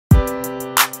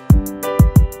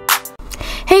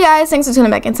Hey guys, thanks for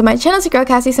tuning back into my channel. It's your girl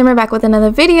Cassie Simmer back with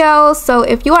another video. So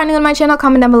if you are new to my channel,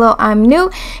 comment down below I'm new.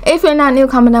 If you're not new,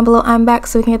 comment down below I'm back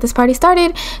so we can get this party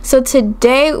started. So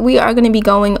today we are going to be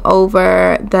going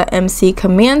over the MC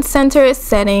Command Center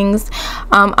settings.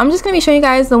 I'm just going to be showing you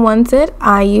guys the ones that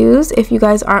I use. If you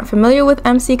guys aren't familiar with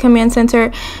MC Command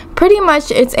Center, pretty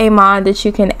much it's a mod that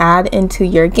you can add into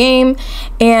your game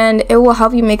and it will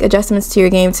help you make adjustments to your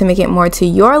game to make it more to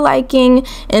your liking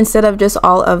instead of just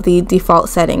all of the default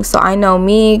settings. So I know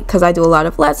me, because I do a lot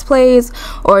of let's plays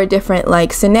or different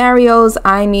like scenarios,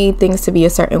 I need things to be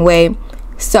a certain way.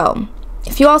 So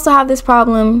if you also have this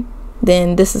problem,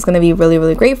 then this is going to be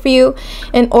really great for you.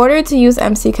 In order to use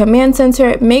MC Command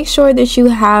Center, make sure that you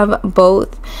have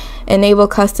both enable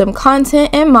custom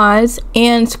content and mods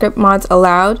and script mods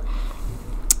allowed.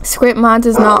 Script mods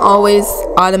is not always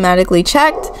automatically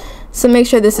checked, so make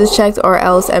sure this is checked or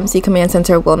else MC Command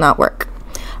Center will not work.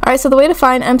 Alright, so the way to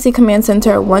find MC Command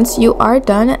Center once you are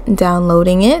done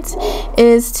downloading it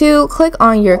is to click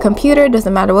on your computer.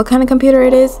 Doesn't matter what kind of computer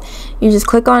it is, you just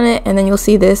click on it and then you'll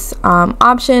see this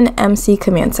option, MC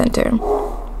Command Center.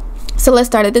 So let's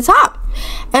start at the top.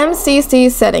 MCC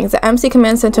settings. The MC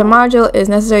Command Center module is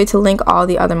necessary to link all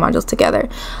the other modules together.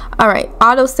 Alright,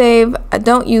 autosave. I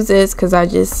don't use this because I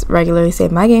just regularly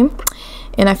save my game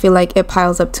and I feel like it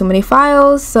piles up too many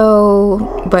files.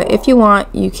 So, but if you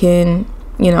want, you can,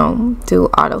 you know, do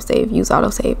autosave, use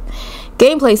autosave.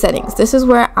 Gameplay settings. This is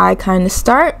where I kind of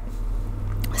start.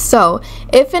 So,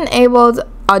 if enabled,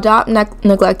 adopt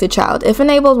neglected child. If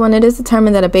enabled, when it is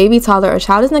determined that a baby, toddler, or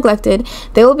child is neglected,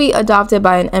 they will be adopted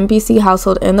by an NPC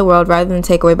household in the world rather than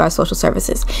taken away by social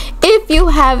services. If you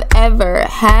have ever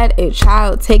had a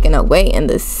child taken away in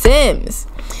The Sims,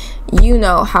 you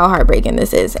know how heartbreaking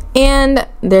this is, and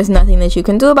there's nothing that you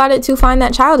can do about it to find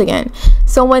that child again.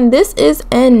 So when this is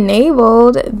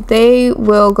enabled, they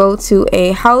will go to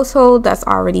a household that's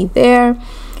already there,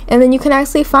 and then you can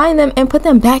actually find them and put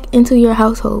them back into your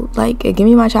household. Like, give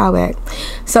me my child back.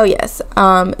 So yes,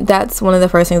 that's one of the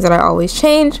first things that I always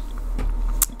change.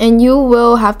 And you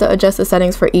will have to adjust the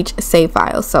settings for each save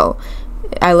file. So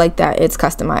I like that it's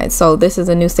customized. So this is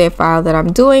a new save file that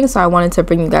I'm doing, so I wanted to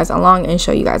bring you guys along and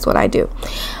show you guys what I do.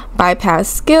 Bypass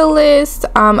skill list.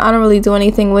 I don't really do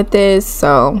anything with this,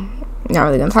 so not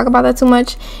really gonna talk about that too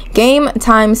much. Game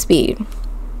time speed.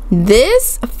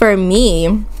 This for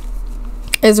me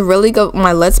is really good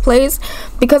my let's plays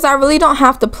because I really don't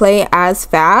have to play as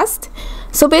fast.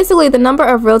 So basically the number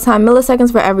of real-time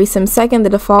milliseconds for every sim second, the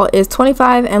default is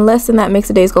 25, and less than that makes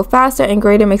the days go faster and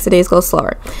greater makes the days go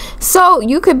slower. So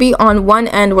you could be on one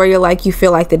end where you're like, you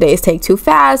feel like the days take too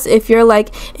fast. If you're like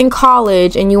in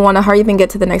college and you want to hurry up and get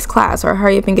to the next class, or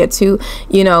hurry up and get to,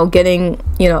 you know, getting,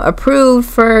 you know, approved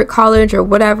for college or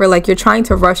whatever, like you're trying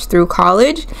to rush through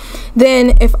college,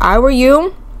 then if I were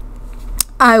you,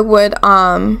 I would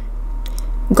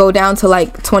go down to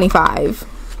like 25.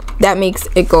 That makes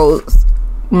it go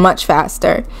much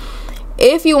faster.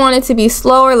 If you want it to be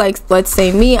slower, like let's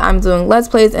say me, I'm doing let's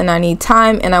plays and I need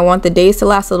time and I want the days to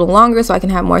last a little longer so I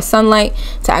can have more sunlight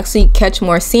to actually catch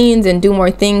more scenes and do more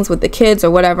things with the kids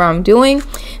or whatever I'm doing,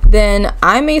 then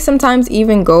I may sometimes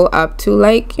even go up to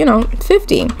like, you know,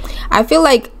 50. I feel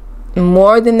like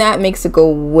more than that makes it go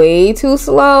way too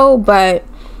slow, but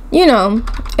you know,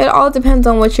 it all depends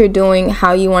on what you're doing,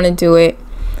 how you want to do it.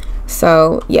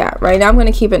 So yeah, right now I'm going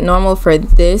to keep it normal for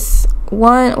this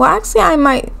one. Well, actually I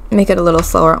might make it a little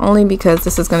slower only because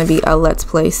this is going to be a let's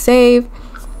play save.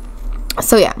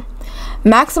 So yeah,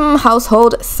 maximum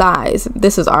household size.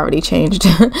 This is already changed.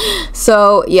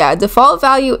 So yeah, default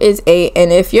value is 8,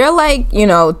 and if you're like, you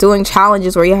know, doing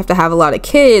challenges where you have to have a lot of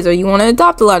kids or you want to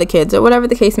adopt a lot of kids or whatever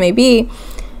the case may be,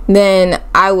 then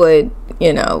I would,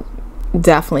 you know,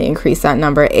 definitely increase that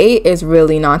number. 8 is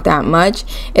really not that much.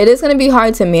 It is going to be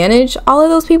hard to manage all of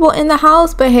those people in the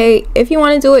house, but hey, if you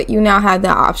want to do it, you now have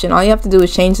that option. All you have to do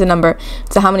is change the number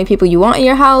to how many people you want in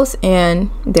your house, and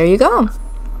there you go.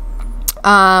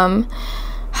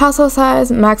 Household size,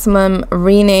 maximum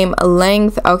rename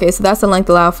length. Okay, so that's the length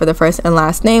allowed for the first and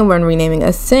last name when renaming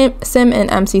a sim in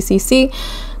MCCC.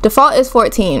 Default is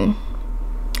 14.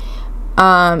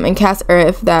 And cast error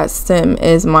if that sim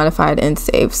is modified and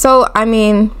saved. So I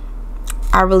mean,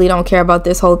 I really don't care about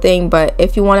this whole thing, but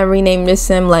if you want to rename this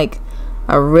sim like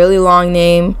a really long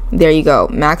name, there you go.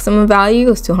 Maximum value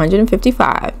is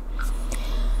 255.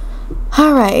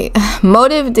 All right,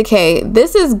 motive decay.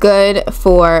 This is good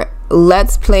for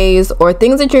let's plays or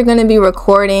things that you're going to be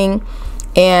recording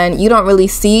and you don't really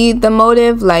see the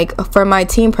motive. Like for my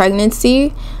teen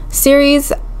pregnancy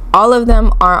series, all of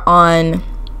them are on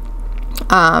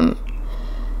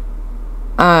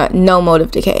no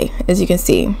motive decay, as you can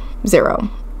see, 0.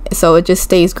 so it just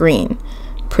stays green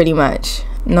pretty much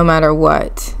no matter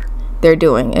what they're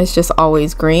doing. It's just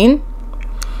always green.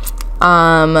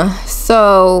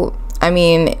 So I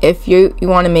mean, if you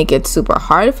want to make it super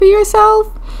hard for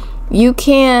yourself, you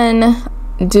can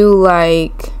do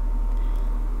like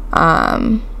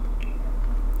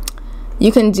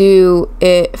you can do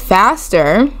it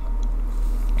faster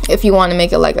if you want to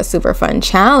make it like a super fun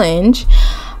challenge,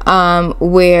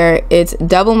 where it's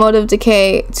double mode of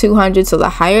decay 200. So the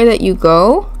higher that you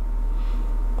go,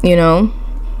 you know,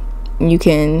 you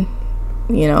can,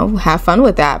 you know, have fun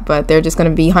with that, but they're just going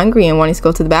to be hungry and wanting to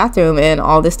go to the bathroom and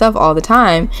all this stuff all the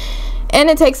time, and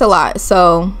it takes a lot.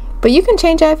 So but you can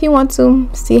change that if you want to,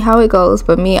 see how it goes.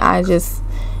 But me, I just,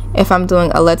 if I'm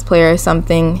doing a let's play or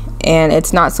something and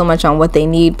it's not so much on what they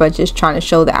need but just trying to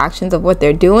show the actions of what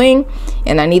they're doing,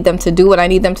 and I need them to do what I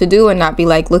need them to do and not be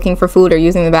like looking for food or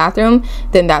using the bathroom,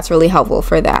 then that's really helpful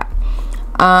for that.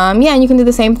 Yeah, and you can do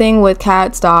the same thing with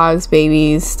cats, dogs,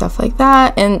 babies, stuff like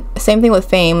that. And same thing with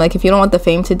fame. Like if you don't want the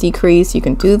fame to decrease, you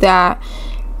can do that.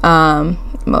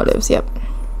 Motives, yep.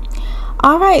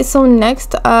 Alright, so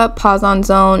next up, pause on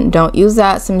zone. Don't use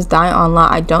that. Sims die on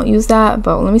lot. I don't use that,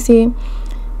 but let me see.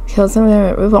 Kill some of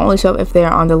them. It will only show up if they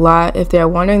are on the lot. If they are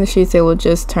wandering the streets, they will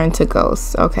just turn to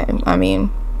ghosts. Okay, I mean,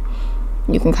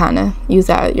 you can kind of use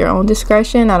that at your own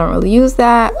discretion. I don't really use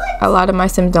that. A lot of my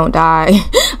Sims don't die.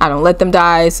 I don't let them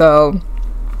die, so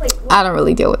I don't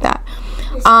really deal with that.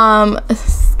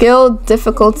 Skill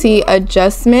difficulty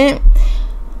adjustment.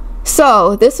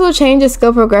 So this will change the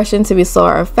skill progression to be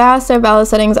slower or faster. Valid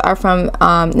settings are from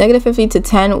 -50 to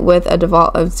 10 with a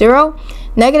default of 0.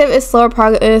 Negative is slower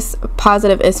progress,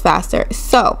 positive is faster.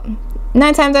 So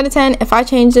 9 times out of 10, if I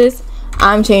change this,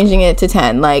 I'm changing it to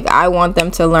 10. Like I want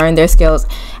them to learn their skills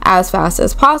as fast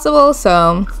as possible, so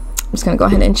I'm just gonna go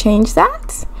ahead and change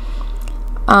that.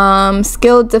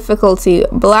 Skill difficulty,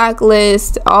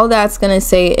 blacklist, all that's gonna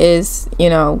say is, you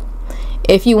know,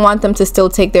 if you want them to still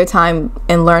take their time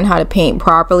and learn how to paint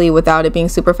properly without it being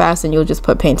super fast, and you'll just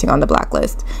put painting on the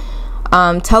blacklist.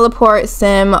 Teleport,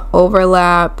 sim,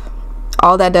 overlap,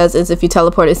 all that does is if you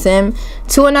teleport a sim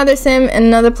to another sim in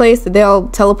another place, they'll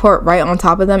teleport right on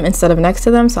top of them instead of next to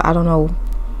them. So I don't know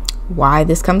why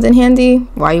this comes in handy,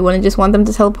 why you wouldn't just want them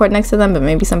to teleport next to them, but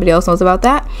maybe somebody else knows about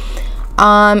that.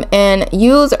 And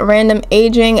use random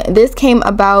aging. This came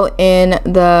about in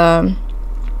the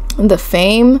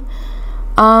fame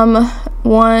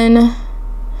one,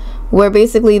 where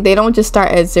basically they don't just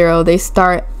start at 0, they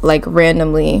start like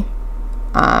randomly.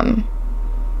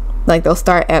 Like they'll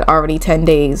start at already 10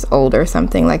 days old or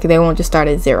something. Like they won't just start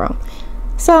at 0.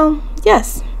 So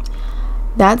yes,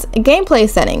 that's gameplay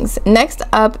settings. Next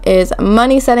up is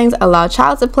money settings. Allow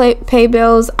child to pay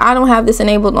bills. I don't have this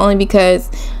enabled only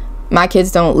because my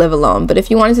kids don't live alone, but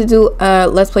if you wanted to do a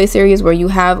let's play series where you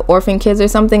have orphan kids or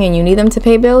something and you need them to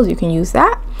pay bills, you can use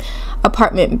that.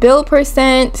 Apartment bill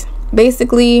percent,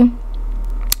 basically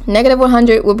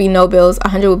 -100 will be no bills,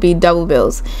 100 will be double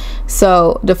bills.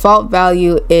 So default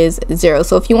value is 0.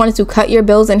 So if you wanted to cut your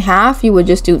bills in half, you would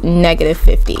just do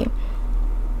 -50,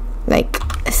 like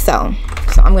so.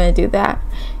 So I'm gonna do that,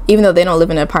 even though they don't live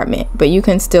in an apartment, but you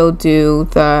can still do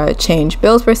the change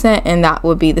bills percent, and that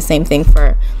would be the same thing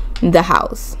for the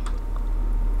house.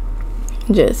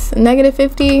 Just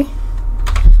 -50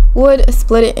 would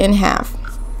split it in half.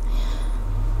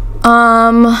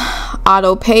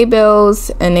 Auto pay bills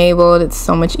enabled. It's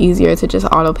so much easier to just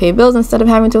auto pay bills instead of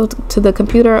having to the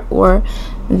computer or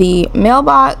the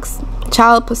mailbox.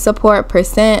 Child support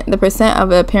percent, the percent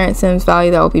of a parent sim's value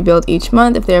that will be billed each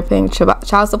month if they're paying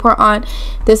child support on.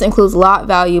 This includes lot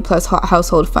value plus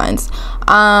household funds.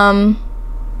 I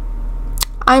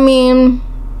mean,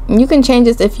 you can change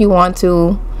this if you want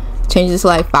to. Change this to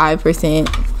like 5%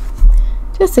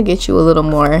 just to get you a little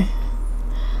more.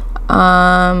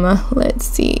 Let's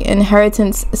see,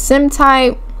 inheritance sim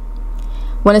type.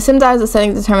 When a sim dies, the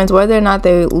setting determines whether or not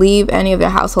they leave any of their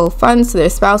household funds to their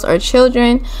spouse or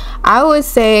children. I would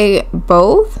say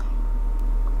both.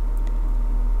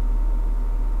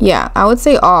 Yeah, I would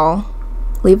say all.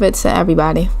 Leave it to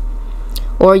everybody.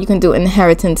 Or you can do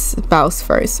inheritance spouse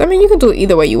first. I mean, you can do it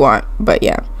either way you want, but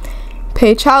yeah.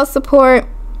 Pay child support.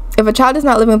 If a child is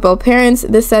not living with both parents,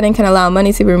 this setting can allow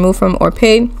money to be removed from or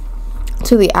paid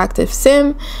to the active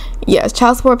sim. Yes,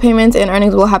 child support payments and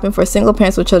earnings will happen for single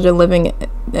parents with children living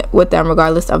with them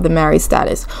regardless of the married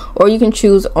status. Or you can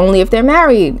choose only if they're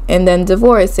married and then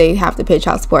divorced, they have to pay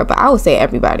child support. But I would say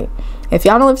everybody. If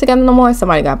y'all don't live together no more,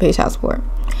 somebody got to pay child support.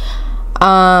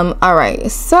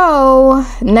 Alright, so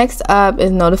next up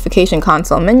is notification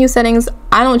console menu settings.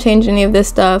 I don't change any of this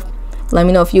stuff. Let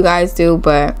me know if you guys do,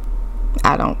 but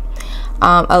I don't.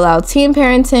 Allow teen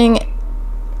parenting.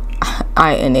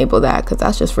 I enable that because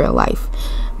that's just real life.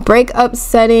 Breakup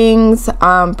settings,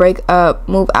 breakup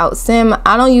move out sim.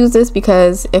 I don't use this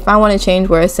because if I want to change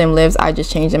where a sim lives, I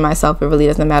just change it myself. It really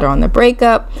doesn't matter on the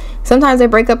breakup. Sometimes they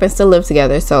break up and still live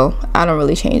together, so I don't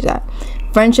really change that.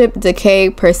 Friendship decay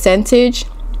percentage.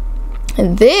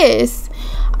 This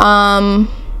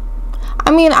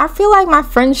I mean, I feel like my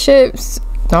friendships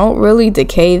don't really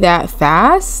decay that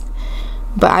fast,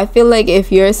 but I feel like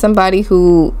if you're somebody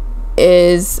who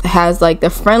has like the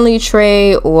friendly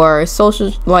trait or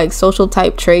social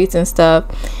type traits and stuff,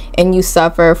 and you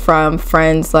suffer from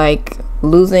friends like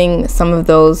losing some of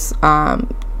those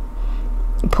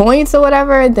points or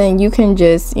whatever, then you can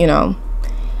just, you know,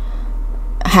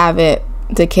 have it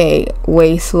decay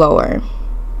way slower.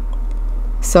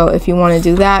 So if you want to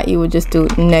do that, you would just do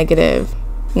negative.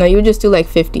 No, you would just do like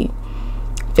 50,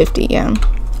 yeah,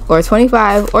 or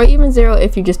 25, or even 0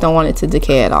 if you just don't want it to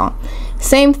decay at all.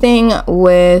 Same thing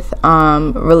with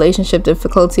relationship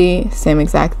difficulty, same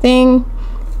exact thing.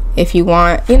 If you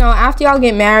want, you know, after y'all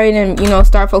get married and, you know,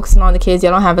 start focusing on the kids,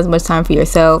 y'all don't have as much time for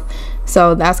yourself,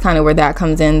 so that's kind of where that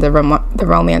comes in. The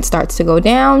romance starts to go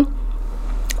down.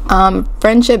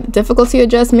 Friendship difficulty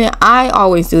adjustment, I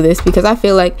always do this because I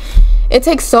feel like it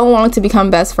takes so long to become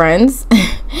best friends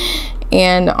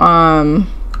and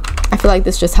I feel like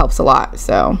this just helps a lot.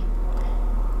 So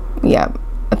yeah,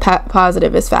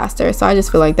 positive is faster, so I just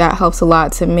feel like that helps a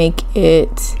lot to make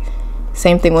it,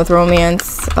 same thing with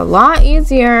romance, a lot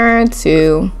easier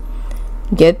to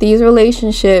get these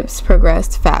relationships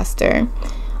progressed faster.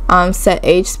 Set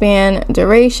age span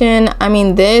duration. I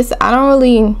mean, this I don't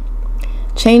really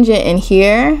change it in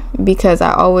here because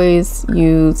I always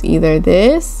use either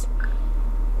this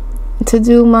to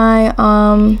do my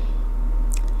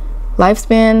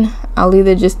lifespan. I'll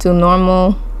either just do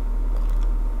normal,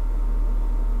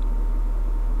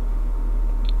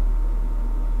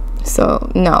 so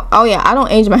no, oh yeah, I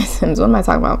don't age my Sims. What am I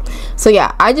talking about? So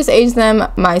yeah, I just age them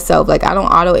myself. Like, I don't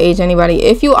auto age anybody.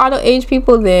 If you auto age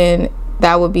people, then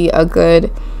that would be a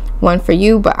good one for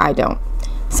you, but I don't.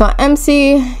 So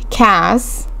MC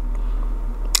Cass,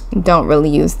 don't really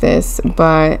use this,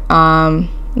 but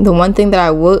the one thing that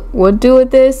I would do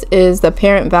with this is the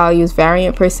parent values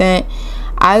variant percent.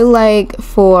 I like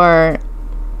for,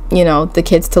 you know, the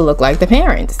kids to look like the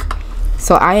parents,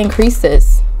 so I increase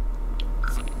this.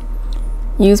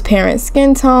 Use parent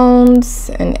skin tones,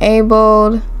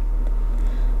 enabled.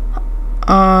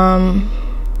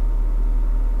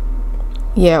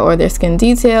 Yeah, or their skin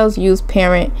details. Use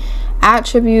parent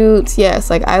attributes. Yes,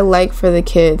 like I like for the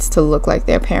kids to look like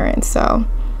their parents. So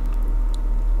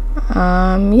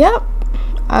yep,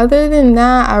 other than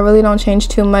that, I really don't change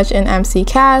too much in MC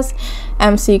Cast.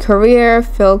 MC career,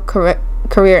 fill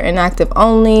career inactive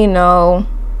only. No,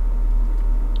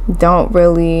 don't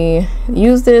really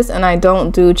use this. And I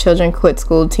don't do children quit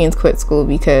school, teens quit school,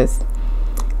 because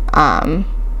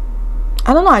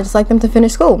I don't know, I just like them to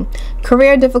finish school.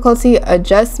 Career difficulty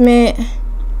adjustment.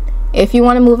 If you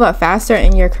want to move up faster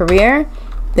in your career,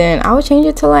 then I would change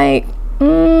it to like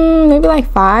maybe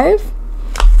like 5.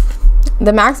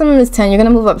 The maximum is 10. You're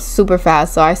gonna move up super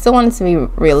fast, so I still want it to be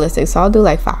realistic, so I'll do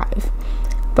like 5.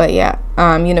 But yeah,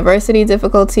 university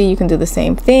difficulty, you can do the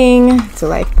same thing to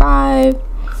like 5,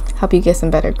 help you get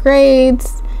some better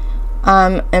grades.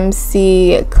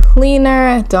 MC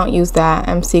cleaner, don't use that.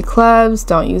 MC clubs,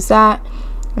 don't use that.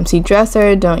 MC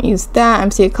dresser, don't use that.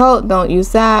 MC occult, don't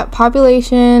use that.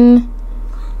 Population,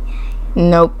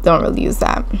 nope, don't really use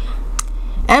that.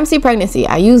 MC pregnancy,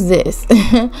 I use this.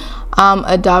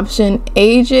 Adoption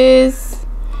ages,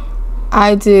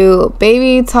 I do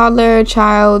baby, toddler,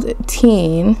 child,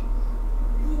 teen.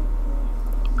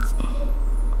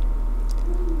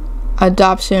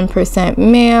 Adoption percent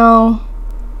male.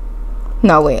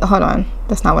 No, wait, hold on,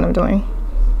 that's not what I'm doing.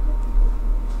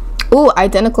 Ooh,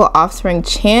 identical offspring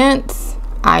chance,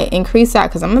 I increase that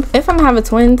because if I'm having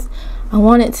twins, I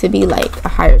want it to be like a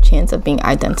higher chance of being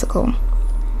identical.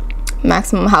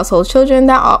 Maximum household children,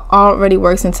 that already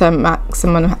works into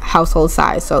maximum household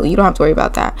size, so you don't have to worry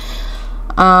about that.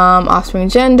 Offspring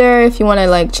gender, if you want to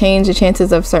like change the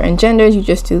chances of certain genders, you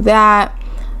just do that.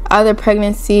 Other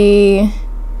pregnancy,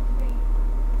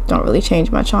 don't really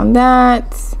change much on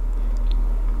that.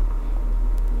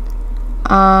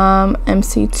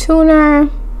 MC tuner,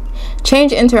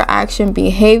 change interaction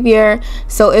behavior.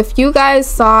 So if you guys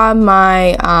saw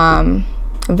my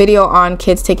video on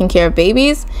kids taking care of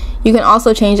babies, you can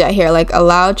also change that here, like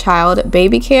allow child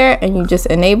baby care, and you just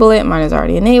enable it. Mine is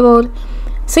already enabled.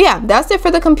 So yeah, that's it for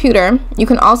the computer. You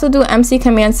can also do MC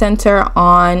command center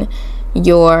on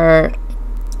your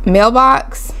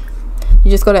mailbox.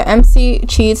 You just go to MC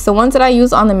Cheats. The ones that I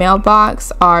use on the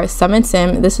mailbox are Summon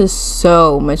Sim. This is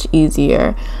so much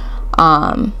easier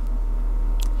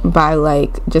by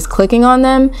like just clicking on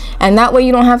them, and that way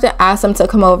you don't have to ask them to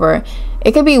come over.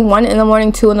 It could be 1 in the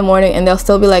morning, 2 in the morning, and they'll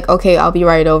still be like, okay, I'll be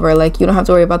right over. Like, you don't have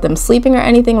to worry about them sleeping or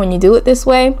anything when you do it this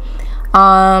way.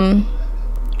 And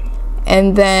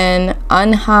then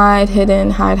unhide,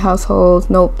 hidden, hide households.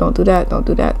 Nope, don't do that, don't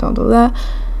do that, don't do that.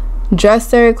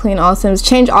 Dresser, clean all sims,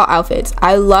 change all outfits.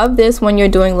 I love this when you're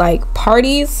doing like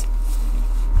parties.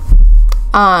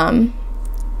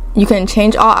 You can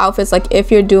change all outfits. Like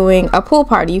if you're doing a pool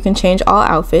party, you can change all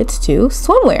outfits to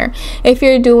swimwear. If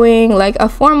you're doing like a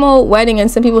formal wedding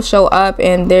and some people show up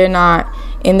and they're not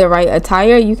in the right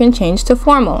attire, you can change to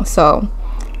formal. So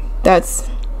that's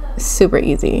super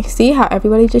easy. See how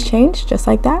everybody just changed just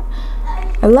like that?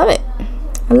 I love it.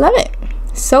 I love it.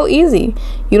 So easy.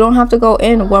 You don't have to go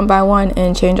in one by one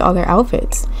and change all their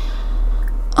outfits.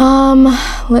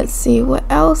 Let's see what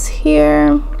else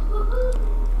here.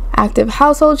 Active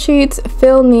household sheets,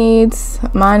 fill needs.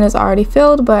 Mine is already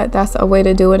filled, but that's a way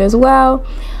to do it as well.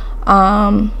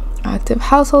 Active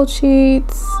household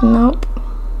sheets, nope.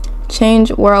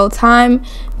 Change world time.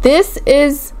 This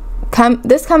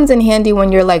comes in handy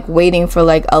when you're like waiting for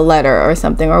like a letter or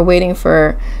something, or waiting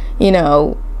for, you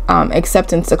know,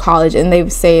 acceptance to college, and they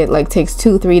say it like takes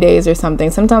 2-3 days or something.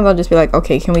 Sometimes I'll just be like,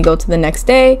 okay, can we go to the next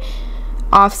day,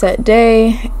 offset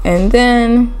day, and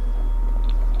then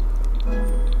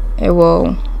it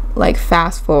will like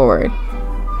fast forward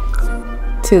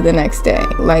to the next day.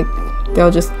 Like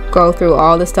they'll just go through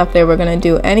all the stuff they were gonna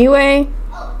do anyway,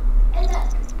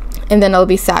 and then it'll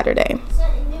be Saturday.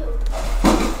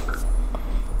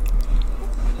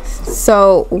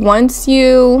 So once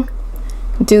you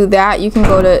do that, you can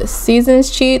go to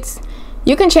seasons cheats.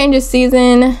 You can change a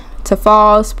season to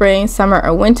fall, spring, summer,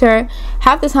 or winter.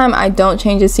 Half the time I don't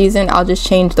change the season, I'll just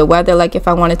change the weather. Like if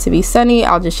I want it to be sunny,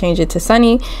 I'll just change it to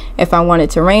sunny. If I want it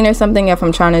to rain or something, if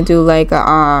I'm trying to do like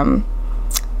a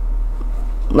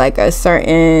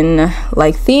certain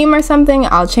like theme or something,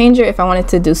 I'll change it. If I want it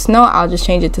to do snow, I'll just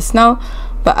change it to snow.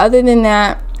 But other than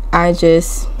that, I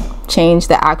just change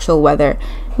the actual weather,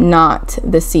 not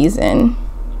the season.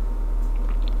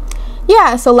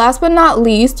 Yeah, so last but not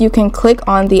least, you can click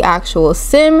on the actual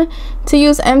sim to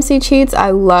use MC Cheats. I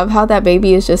love how that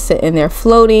baby is just sitting there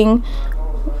floating.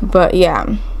 But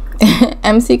yeah,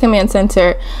 MC Command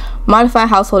Center, modify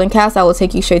household and cast, that will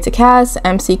take you straight to cast.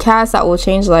 MC Cast, that will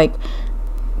change like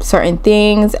certain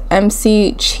things.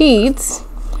 MC Cheats,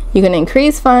 you can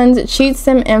increase funds, cheat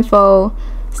sim info,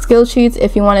 skill cheats.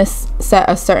 If you want to set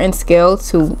a certain skill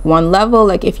to 1 level,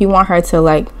 like if you want her to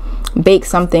like bake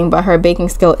something but her baking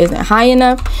skill isn't high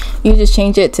enough, you just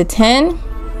change it to 10.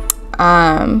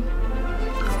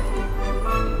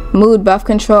 Mood buff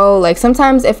control, like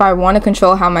sometimes if I want to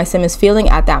control how my sim is feeling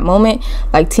at that moment,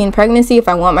 like teen pregnancy, if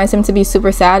I want my sim to be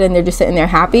super sad and they're just sitting there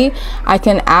happy, I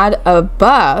can add a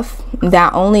buff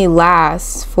that only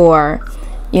lasts for,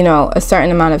 you know, a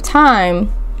certain amount of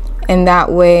time, and that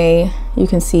way you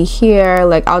can see here,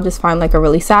 like I'll just find like a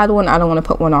really sad one. I don't want to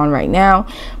put one on right now,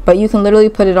 but you can literally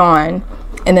put it on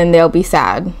and then they'll be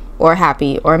sad or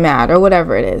happy or mad or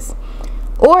whatever it is.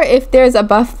 Or if there's a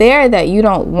buff there that you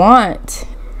don't want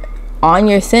on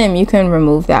your sim, you can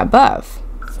remove that buff.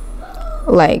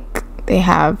 Like they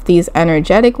have these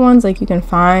energetic ones, like you can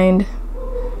find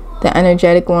the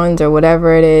energetic ones or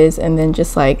whatever it is and then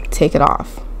just like take it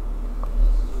off.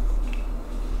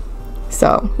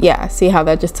 So yeah, see how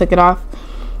that just took it off?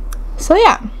 So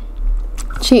yeah,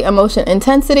 cheat emotion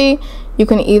intensity. You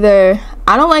can either,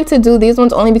 I don't like to do these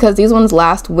ones only because these ones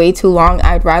last way too long.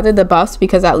 I'd rather the buffs,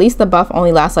 because at least the buff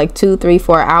only lasts like 2, 3,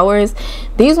 4 hours.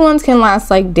 These ones can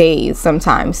last like days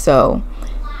sometimes, so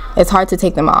it's hard to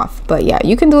take them off. But yeah,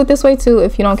 you can do it this way too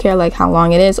if you don't care like how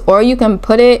long it is, or you can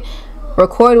put it,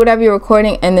 record whatever you're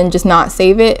recording and then just not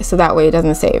save it, so that way it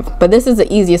doesn't save. But this is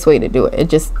the easiest way to do it. It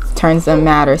just turns them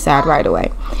mad or sad right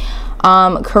away.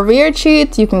 Career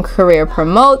cheats, you can career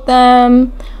promote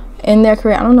them in their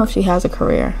career. I don't know if she has a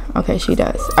career. Okay, she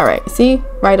does. All right, see,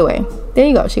 right away, there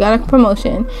you go, she got a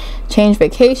promotion. Change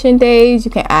vacation days,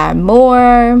 you can add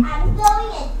more.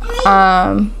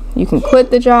 You can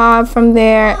quit the job from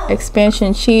there.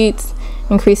 Expansion cheats,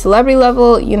 increase celebrity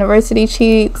level. University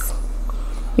cheats,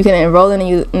 you can enroll in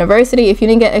a university. If you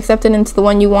didn't get accepted into the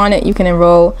one you wanted, you can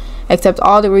enroll, accept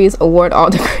all degrees, award all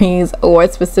degrees,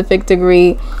 award specific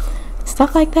degree,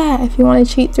 stuff like that. If you want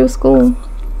to cheat through school,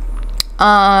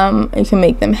 you can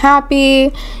make them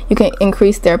happy. You can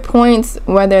increase their points.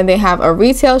 Whether they have a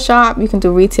retail shop, you can do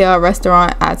retail,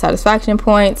 restaurant, add satisfaction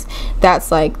points.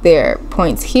 That's like their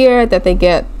points here that they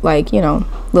get, like, you know,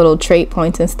 little trait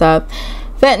points and stuff.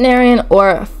 Veterinarian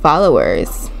or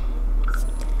followers.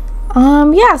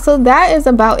 Yeah, so that is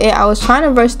about it. I was trying to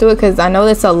rush through it because I know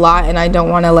it's a lot and I don't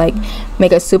want to like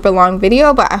make a super long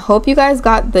video, but I hope you guys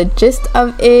got the gist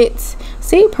of it.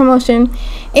 See, promotion,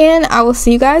 and I will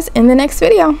see you guys in the next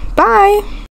video.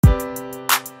 Bye.